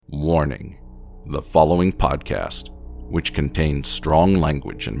Warning: the following podcast, which contains strong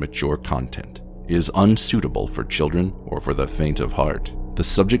language and mature content, is unsuitable for children or for the faint of heart. The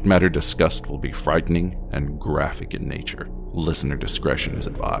subject matter discussed will be frightening and graphic in nature. Listener discretion is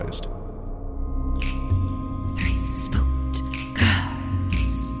advised. Three spooked girls.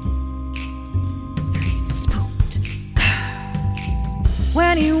 Three spooked girls.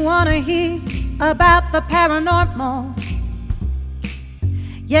 When you wanna hear about the paranormal,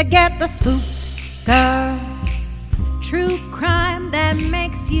 you get the spooked girls. True crime that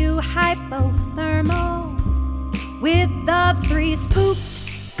makes you hypothermal. With the three spooked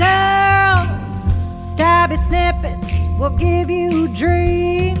girls. Stabby snippets will give you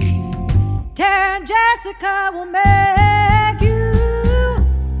dreams. Tara and Jessica will make you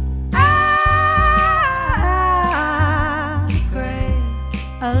scream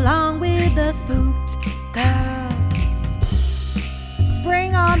along with the spooked girls.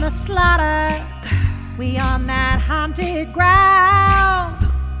 Bring on the slaughter. We on that haunted ground.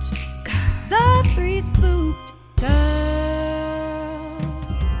 Spooked girls. The three spooked girls.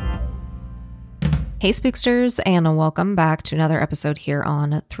 Hey Spooksters, and welcome back to another episode here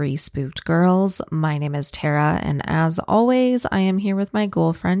on Three Spooked Girls. My name is Tara, and as always, I am here with my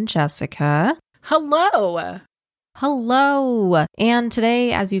girlfriend Jessica. Hello! Hello! And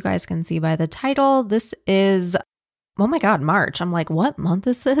today, as you guys can see by the title, this is, oh my god, March. I'm like, what month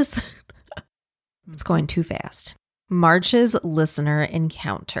is this? It's going too fast. March's Listener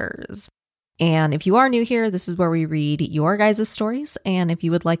Encounters. And if you are new here, this is where we read your guys' stories. And if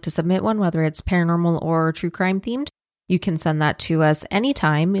you would like to submit one, whether it's paranormal or true crime themed, you can send that to us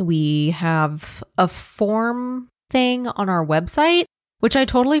anytime. We have a form thing on our website, which I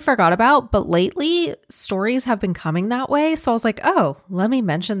totally forgot about. But lately, stories have been coming that way. So I was like, oh, let me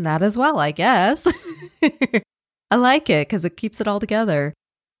mention that as well, I guess. I like it because it keeps it all together.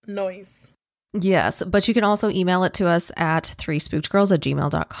 Nice. Yes, but you can also email it to us at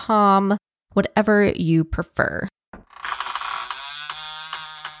threespookedgirls@gmail.com. Whatever you prefer.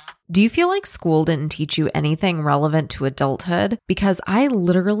 Do you feel like school didn't teach you anything relevant to adulthood? Because I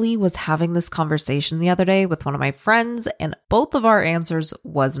literally was having this conversation the other day with one of my friends, and both of our answers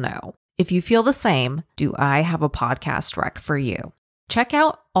was no. If you feel the same, do I have a podcast rec for you? Check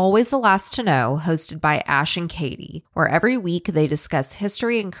out Always the Last to Know, hosted by Ash and Katie, where every week they discuss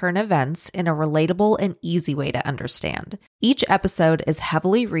history and current events in a relatable and easy way to understand. Each episode is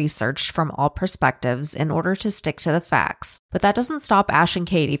heavily researched from all perspectives in order to stick to the facts, but that doesn't stop Ash and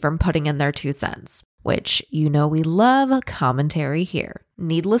Katie from putting in their 2 cents, which you know we love commentary here.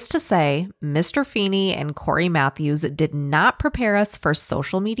 Needless to say, Mr. Feeney and Corey Matthews did not prepare us for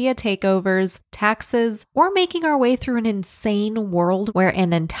social media takeovers, taxes, or making our way through an insane world where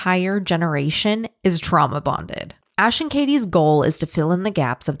an entire generation is trauma bonded. Ash and Katie's goal is to fill in the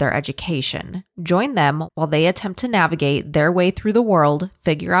gaps of their education. Join them while they attempt to navigate their way through the world,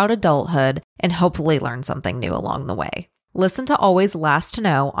 figure out adulthood, and hopefully learn something new along the way. Listen to Always Last to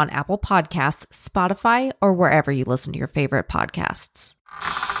Know on Apple Podcasts, Spotify, or wherever you listen to your favorite podcasts.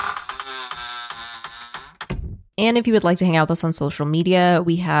 And if you would like to hang out with us on social media,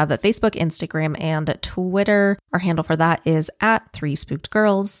 we have Facebook, Instagram, and Twitter. Our handle for that is at Three Spooked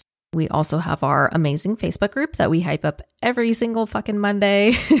Girls. We also have our amazing Facebook group that we hype up every single fucking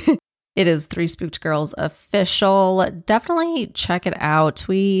Monday. It is Three Spooked Girls Official. Definitely check it out.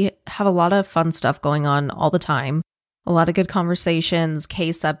 We have a lot of fun stuff going on all the time. A lot of good conversations,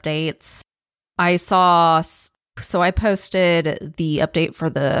 case updates. I posted the update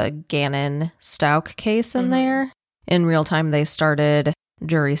for the Gannon Stauch case in there. In real time, they started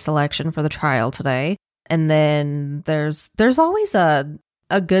jury selection for the trial today. And then there's always a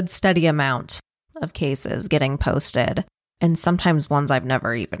good steady amount of cases getting posted. And sometimes ones I've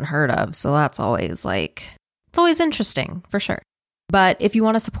never even heard of. So that's always it's always interesting for sure. But if you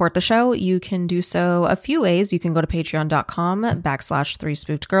want to support the show, you can do so a few ways. You can go to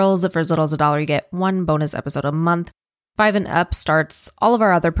patreon.com/threespookedgirls. For as little as $1, you get 1 bonus episode a month. 5 and up starts all of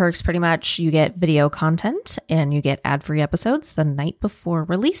our other perks pretty much. You get video content and you get ad-free episodes the night before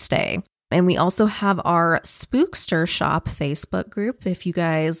release day. And we also have our Spookster Shop Facebook group. If you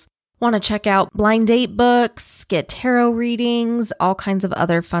guys want to check out blind date books, get tarot readings, all kinds of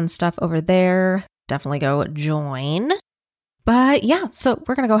other fun stuff over there, definitely go join. But yeah, so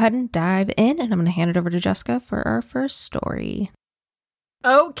we're going to go ahead and dive in, and I'm going to hand it over to Jessica for our first story.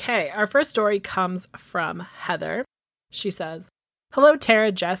 Okay, our first story comes from Heather. She says, "Hello,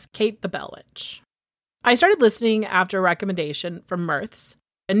 Tara, Jess, Kate the Bell Witch. I started listening after a recommendation from Mirths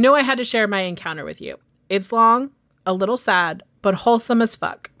and knew I had to share my encounter with you. It's long, a little sad, but wholesome as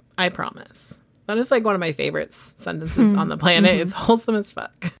fuck. I promise." That is one of my favorite sentences on the planet. It's wholesome as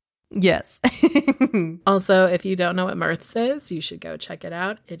fuck. Yes. Also, if you don't know what Mirths is, you should go check it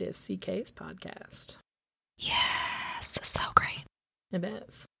out. It is CK's podcast. Yes. So great. It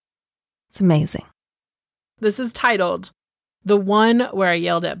is. It's amazing. This is titled The One Where I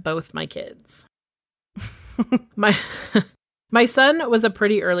Yelled at Both My Kids. My son was a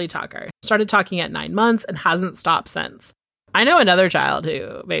pretty early talker. Started talking at 9 months and hasn't stopped since. I know another child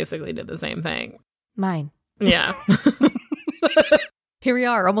who basically did the same thing. Mine. Yeah. Here we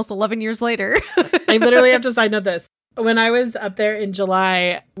are, almost 11 years later. I literally have to side note this. When I was up there in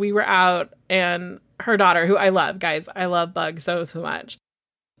July, we were out and her daughter, who I love, guys, I love Bug so much.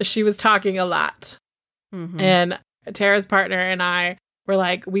 She was talking a lot. Mm-hmm. And Tara's partner and I were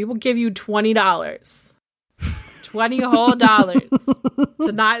like, we will give you $20. 20 whole dollars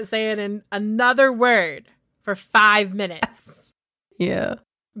to not say it in another word for 5 minutes. Yeah.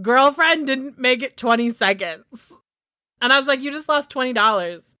 Girlfriend didn't make it 20 seconds. And I was like, you just lost $20.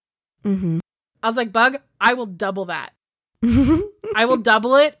 Mm-hmm. I was like, Bug, I will double that. I will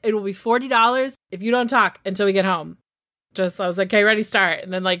double it. It will be $40 if you don't talk until we get home. I was like, okay, ready, start.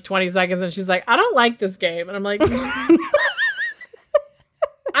 And then like 20 seconds and she's like, I don't like this game. And I'm like,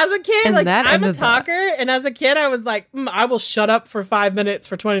 as a kid, and like I'm a talker. That. And as a kid, I was like, I will shut up for 5 minutes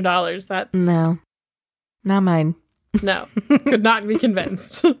for $20. That's no, not mine. No, could not be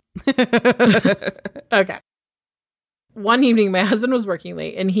convinced. Okay. One evening, my husband was working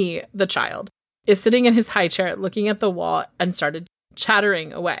late and he, the child, is sitting in his high chair looking at the wall and started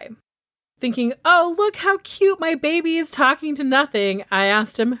chattering away. Thinking, oh, look how cute my baby is talking to nothing. I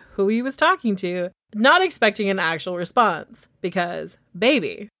asked him who he was talking to, not expecting an actual response because,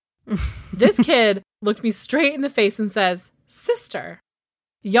 baby. This kid looked me straight in the face and says, sister.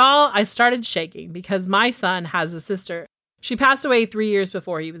 Y'all, I started shaking because my son has a sister. She passed away 3 years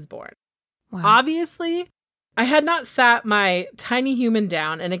before he was born. Wow. Obviously, I had not sat my tiny human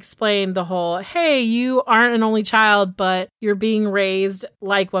down and explained the whole, hey, you aren't an only child, but you're being raised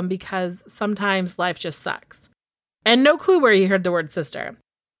like one because sometimes life just sucks. And no clue where he heard the word sister.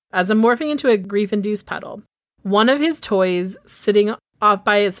 As I'm morphing into a grief-induced puddle, one of his toys sitting off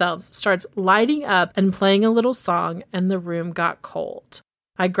by itself starts lighting up and playing a little song, and the room got cold.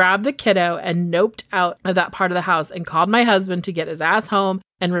 I grabbed the kiddo and noped out of that part of the house and called my husband to get his ass home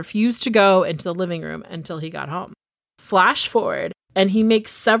and refused to go into the living room until he got home. Flash forward, and he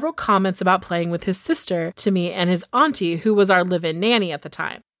makes several comments about playing with his sister to me and his auntie, who was our live-in nanny at the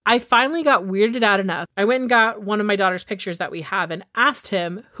time. I finally got weirded out enough. I went and got one of my daughter's pictures that we have and asked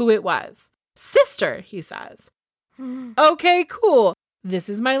him who it was. Sister, he says. Okay, cool. This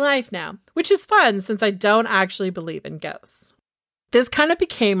is my life now, which is fun since I don't actually believe in ghosts. This kind of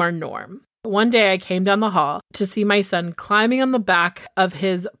became our norm. One day I came down the hall to see my son climbing on the back of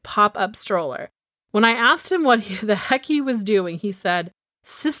his pop-up stroller. When I asked him what the heck he was doing, he said,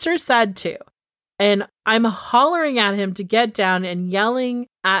 sister said to. And I'm hollering at him to get down and yelling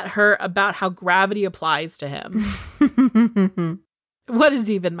at her about how gravity applies to him. What is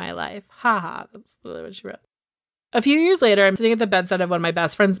even my life? Ha. That's literally what she wrote. A few years later, I'm sitting at the bedside of one of my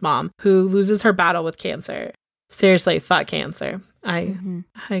best friend's mom who loses her battle with cancer. Seriously, fuck cancer. I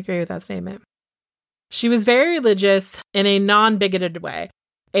agree with that statement. She was very religious in a non-bigoted way,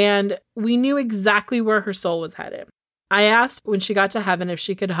 and we knew exactly where her soul was headed. I asked when she got to heaven if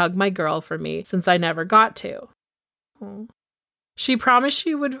she could hug my girl for me since I never got to. Aww. She promised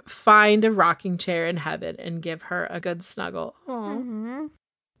she would find a rocking chair in heaven and give her a good snuggle. Mm-hmm.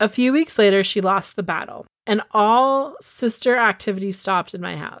 A few weeks later, she lost the battle, and all sister activities stopped in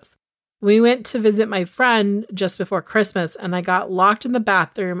my house. We went to visit my friend just before Christmas, and I got locked in the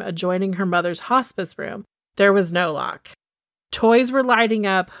bathroom adjoining her mother's hospice room. There was no lock. Toys were lighting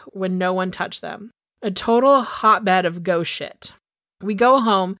up when no one touched them. A total hotbed of ghost shit. We go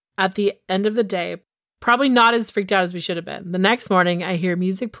home at the end of the day, probably not as freaked out as we should have been. The next morning, I hear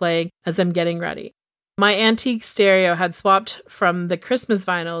music playing as I'm getting ready. My antique stereo had swapped from the Christmas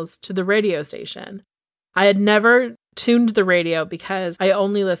vinyls to the radio station. I had never tuned the radio because I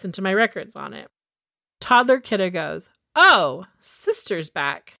only listened to my records on it. Toddler kiddo goes, oh, sister's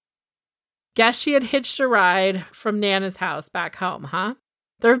back. Guess she had hitched a ride from Nana's house back home, huh?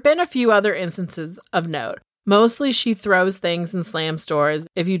 There have been a few other instances of note. Mostly she throws things and slams doors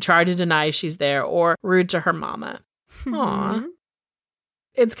if you try to deny she's there or rude to her mama. Aww.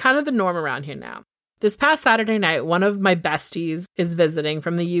 It's kind of the norm around here now. This past Saturday night, one of my besties is visiting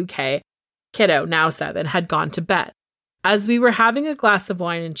from the UK. Kiddo, now 7, had gone to bed. As we were having a glass of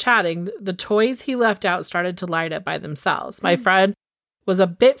wine and chatting, the toys he left out started to light up by themselves. My friend was a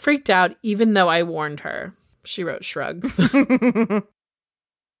bit freaked out, even though I warned her. She wrote shrugs.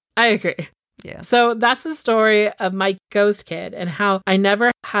 I agree. Yeah. So that's the story of my ghost kid and how I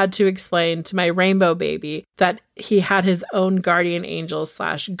never had to explain to my rainbow baby that he had his own guardian angel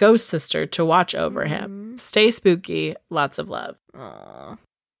 / ghost sister to watch over him. Stay spooky. Lots of love. Aw,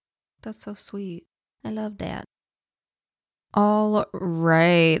 that's so sweet. I love that. All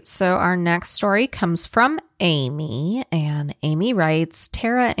right. So our next story comes from Amy, and Amy writes,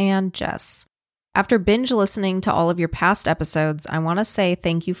 Tara and Jess, after binge listening to all of your past episodes, I want to say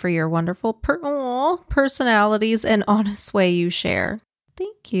thank you for your wonderful personalities and honest way you share.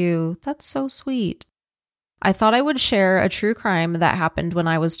 Thank you. That's so sweet. I thought I would share a true crime that happened when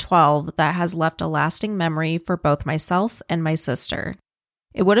I was 12 that has left a lasting memory for both myself and my sister.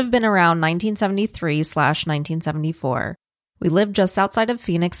 It would have been around 1973/1974. We lived just outside of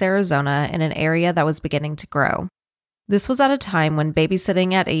Phoenix, Arizona, in an area that was beginning to grow. This was at a time when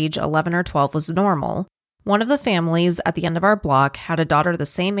babysitting at age 11 or 12 was normal. One of the families at the end of our block had a daughter the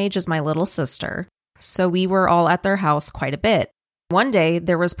same age as my little sister, so we were all at their house quite a bit. One day,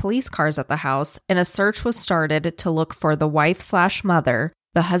 there was police cars at the house, and a search was started to look for the wife/mother.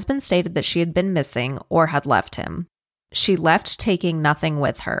 The husband stated that she had been missing or had left him. She left taking nothing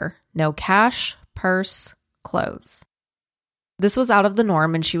with her. No cash, purse, clothes. This was out of the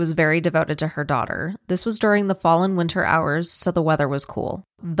norm, and she was very devoted to her daughter. This was during the fall and winter hours, so the weather was cool.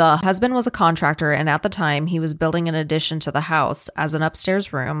 The husband was a contractor, and at the time, he was building an addition to the house as an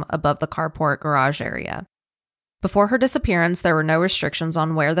upstairs room above the carport garage area. Before her disappearance, there were no restrictions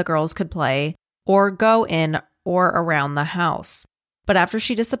on where the girls could play or go in or around the house. But after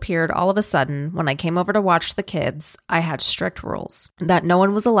she disappeared, all of a sudden, when I came over to watch the kids, I had strict rules that no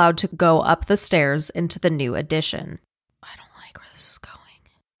one was allowed to go up the stairs into the new addition. Where this is going.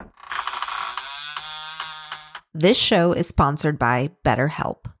 This show is sponsored by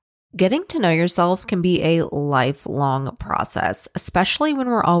BetterHelp. Getting to know yourself can be a lifelong process, especially when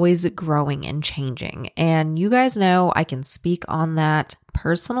we're always growing and changing. And you guys know I can speak on that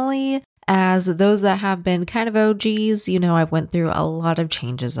personally. As those that have been kind of OGs, you know, I went through a lot of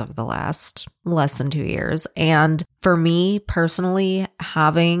changes over the last less than 2 years. And for me personally,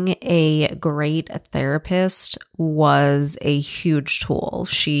 having a great therapist was a huge tool.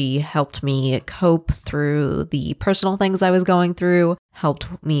 She helped me cope through the personal things I was going through, helped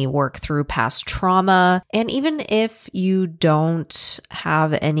me work through past trauma. And even if you don't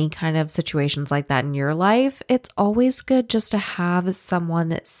have any kind of situations like that in your life, it's always good just to have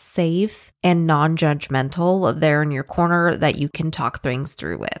someone safe and non-judgmental there in your corner that you can talk things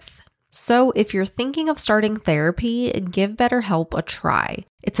through with. So if you're thinking of starting therapy, give BetterHelp a try.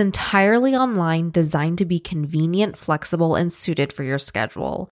 It's entirely online, designed to be convenient, flexible, and suited for your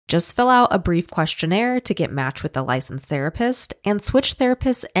schedule. Just fill out a brief questionnaire to get matched with a licensed therapist and switch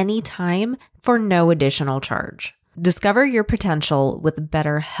therapists anytime for no additional charge. Discover your potential with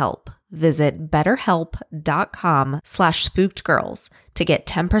BetterHelp. Visit betterhelp.com/spookedgirls to get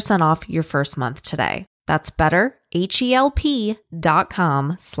 10% off your first month today. That's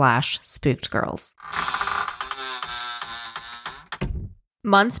betterhelp.com/spookedgirls.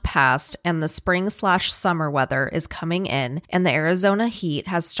 Months passed and the spring/summer weather is coming in and the Arizona heat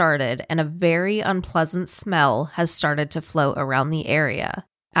has started and a very unpleasant smell has started to float around the area.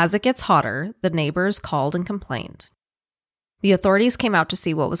 As it gets hotter, the neighbors called and complained. The authorities came out to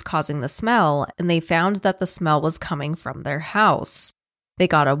see what was causing the smell, and they found that the smell was coming from their house. They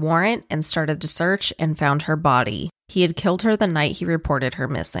got a warrant and started to search and found her body. He had killed her the night he reported her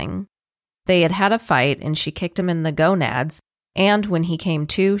missing. They had had a fight and she kicked him in the gonads, and when he came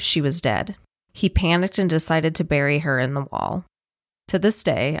to, she was dead. He panicked and decided to bury her in the wall. To this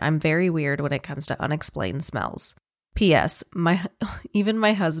day, I'm very weird when it comes to unexplained smells. P.S. Even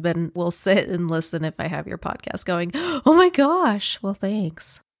my husband will sit and listen if I have your podcast going, oh my gosh, well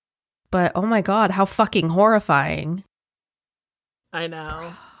thanks. But oh my god, how fucking horrifying. I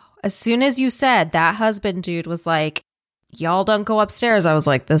know. As soon as you said that husband dude was like, y'all don't go upstairs, I was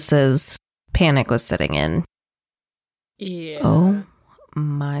like, this is panic was sitting in. Yeah. Oh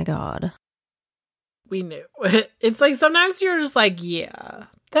my god. We knew. It's like sometimes you're just like, yeah,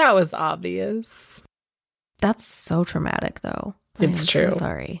 that was obvious. That's so traumatic though. It's true. So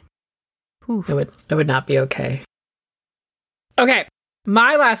sorry. It would not be okay. Okay.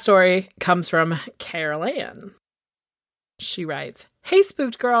 My last story comes from Carol Ann. She writes, hey,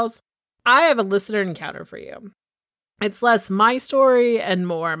 Spooked Girls, I have a listener encounter for you. It's less my story and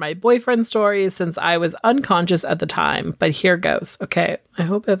more my boyfriend's story since I was unconscious at the time, but here goes. Okay, I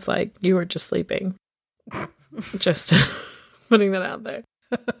hope it's like you were just sleeping. Just putting that out there.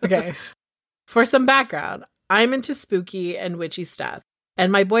 Okay. For some background, I'm into spooky and witchy stuff,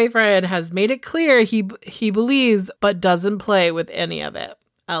 and my boyfriend has made it clear he believes but doesn't play with any of it.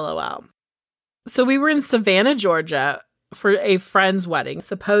 LOL. So we were in Savannah, Georgia for a friend's wedding,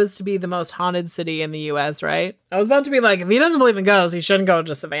 supposed to be the most haunted city in the U.S., right? I was about to be like, if he doesn't believe in ghosts, he shouldn't go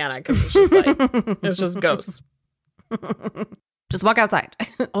to Savannah because it's just like, it's just ghosts. Just walk outside.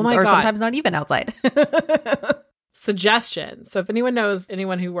 Oh my God. God. Or sometimes not even outside. Suggestion. So if anyone knows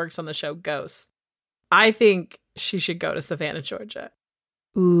anyone who works on the show Ghosts, I think she should go to Savannah, Georgia.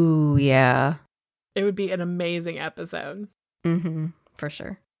 Ooh, yeah. It would be an amazing episode. Mm-hmm. For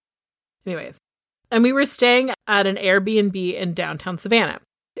sure. Anyways. And we were staying at an Airbnb in downtown Savannah.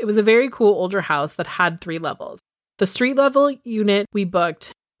 It was a very cool older house that had 3 levels. The street level unit we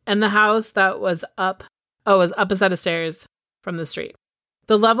booked, and the house that was up a set of stairs from the street.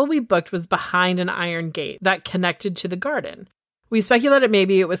 The level we booked was behind an iron gate that connected to the garden. We speculated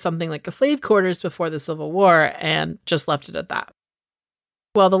maybe it was something like a slave quarters before the Civil War and just left it at that.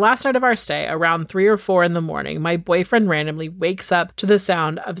 Well, the last night of our stay, around 3 or 4 in the morning, my boyfriend randomly wakes up to the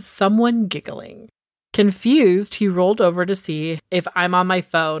sound of someone giggling. Confused, he rolled over to see if I'm on my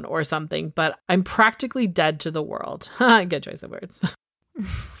phone or something, but I'm practically dead to the world. Good choice of words.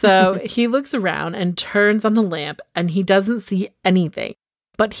 So he looks around and turns on the lamp, and he doesn't see anything,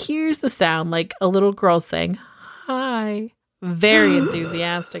 but hears the sound like a little girl saying, "Hi," very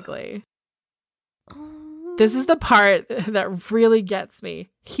enthusiastically. This is the part that really gets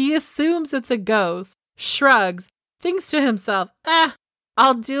me. He assumes it's a ghost, shrugs, thinks to himself,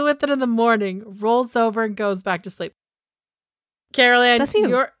 I'll deal with it in the morning, rolls over and goes back to sleep. Carol Ann,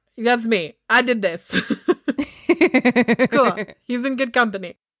 that's me. I did this. Cool. He's in good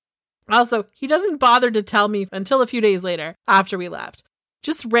company. Also, he doesn't bother to tell me until a few days later after we left.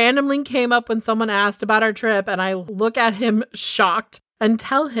 Just randomly came up when someone asked about our trip, and I look at him shocked and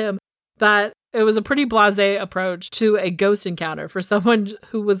tell him that it was a pretty blasé approach to a ghost encounter for someone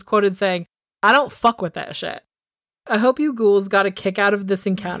who was quoted saying, "I don't fuck with that shit." I hope you ghouls got a kick out of this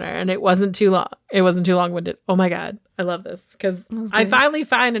encounter and it wasn't too long. It wasn't too long-winded. Oh my God. I love this because I finally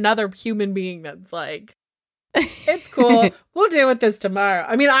find another human being that's like, it's cool. We'll deal with this tomorrow.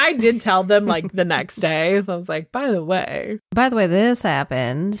 I mean, I did tell them like the next day. I was like, by the way, this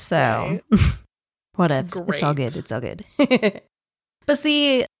happened. So right? What ifs? Great. It's all good. It's all good. But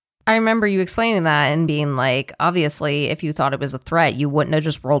see, I remember you explaining that and being like, obviously, if you thought it was a threat, you wouldn't have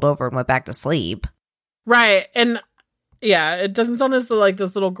just rolled over and went back to sleep. Right. And yeah, it doesn't sound as though like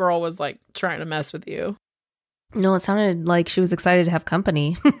this little girl was like trying to mess with you. No, it sounded like she was excited to have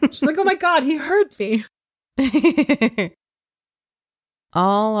company. She's like, oh my God, he heard me.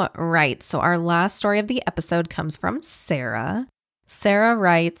 All right. So our last story of the episode comes from Sarah. Sarah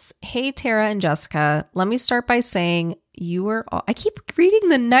writes, "Hey, Tara and Jessica. Let me start by saying you were all... I keep reading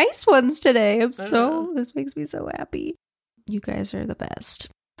the nice ones today. This makes me so happy. You guys are the best.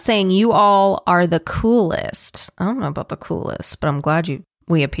 Saying you all are the coolest. I don't know about the coolest, but I'm glad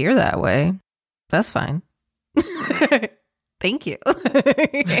we appear that way. That's fine. Thank you."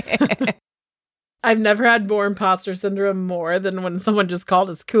 I've never had more imposter syndrome more than when someone just called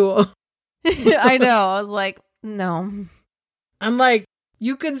us cool. I know. I was like, no. I'm like,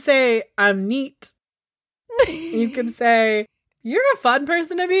 you could say I'm neat. You could say you're a fun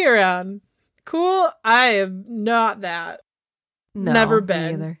person to be around. Cool. I am not that. No, never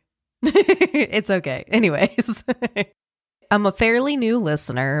been. It's okay. Anyways, I'm a fairly new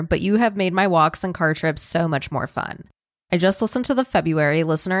listener, but you have made my walks and car trips so much more fun. I just listened to the February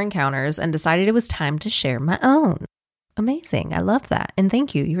listener encounters and decided it was time to share my own. Amazing. I love that. And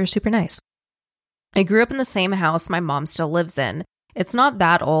thank you. You were super nice. I grew up in the same house my mom still lives in. It's not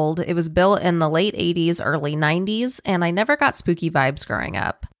that old. It was built in the late 80s, early 90s, and I never got spooky vibes growing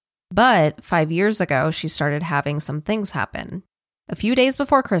up. But 5 years ago, she started having some things happen. A few days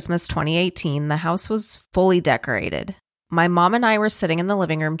before Christmas 2018, the house was fully decorated. My mom and I were sitting in the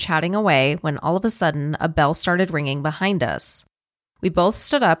living room chatting away when all of a sudden a bell started ringing behind us. We both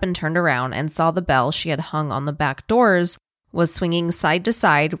stood up and turned around and saw the bell she had hung on the back doors was swinging side to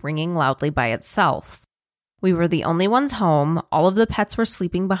side, ringing loudly by itself. We were the only ones home, all of the pets were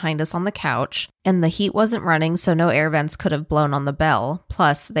sleeping behind us on the couch, and the heat wasn't running so no air vents could have blown on the bell,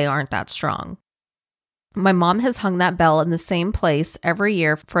 plus they aren't that strong. My mom has hung that bell in the same place every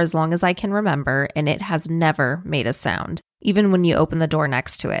year for as long as I can remember, and it has never made a sound, even when you open the door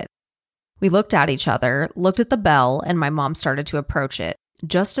next to it. We looked at each other, looked at the bell, and my mom started to approach it.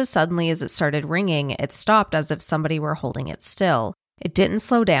 Just as suddenly as it started ringing, it stopped as if somebody were holding it still. It didn't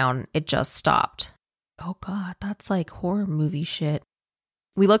slow down, it just stopped. Oh God, that's like horror movie shit.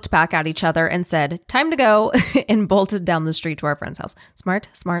 We looked back at each other and said, "Time to go," and bolted down the street to our friend's house. Smart,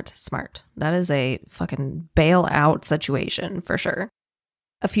 smart, smart. That is a fucking bail out situation for sure.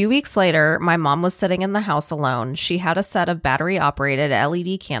 A few weeks later, my mom was sitting in the house alone. She had a set of battery-operated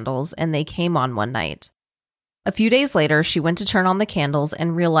LED candles, and they came on one night. A few days later, she went to turn on the candles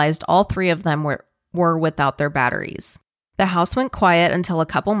and realized all 3 of them were without their batteries. The house went quiet until a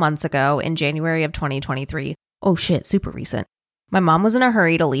couple months ago in January of 2023. Oh shit, super recent. My mom was in a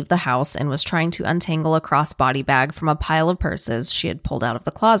hurry to leave the house and was trying to untangle a crossbody bag from a pile of purses she had pulled out of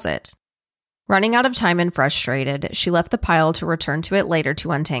the closet. Running out of time and frustrated, she left the pile to return to it later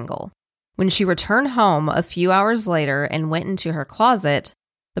to untangle. When she returned home a few hours later and went into her closet,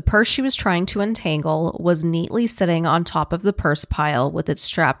 the purse she was trying to untangle was neatly sitting on top of the purse pile with it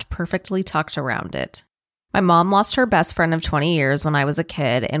strapped perfectly tucked around it. My mom lost her best friend of 20 years when I was a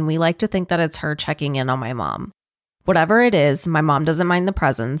kid, and we like to think that it's her checking in on my mom. Whatever it is, my mom doesn't mind the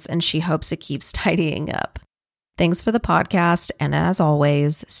presents, and she hopes it keeps tidying up. Thanks for the podcast, and as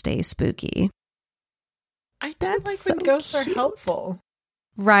always, stay spooky. I do like when ghosts are helpful.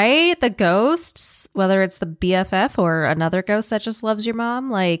 Right? The ghosts, whether it's the BFF or another ghost that just loves your mom,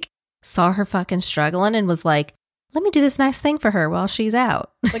 like, saw her fucking struggling and was like, let me do this nice thing for her while she's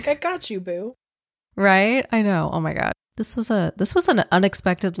out. Like, I got you, boo. Right? I know. Oh my God. This was an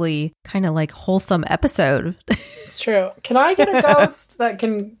unexpectedly kind of like wholesome episode. It's true. Can I get a ghost that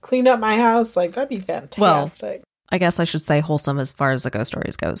can clean up my house? Like, that'd be fantastic. Well, I guess I should say wholesome as far as the ghost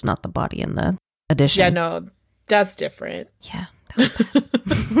stories goes, not the body in the edition. Yeah, no, that's different. Yeah. We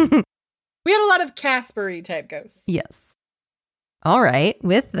had a lot of Casper-y type ghosts. Yes. All right.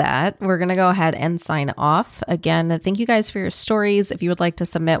 With that, we're going to go ahead and sign off. Again, thank you guys for your stories. If you would like to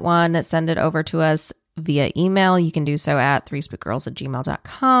submit one, send it over to us via email. You can do so at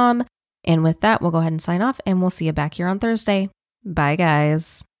 3spookgirls@gmail.com. And with that, we'll go ahead and sign off, and we'll see you back here on Thursday. Bye,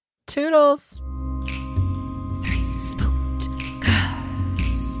 guys. Toodles.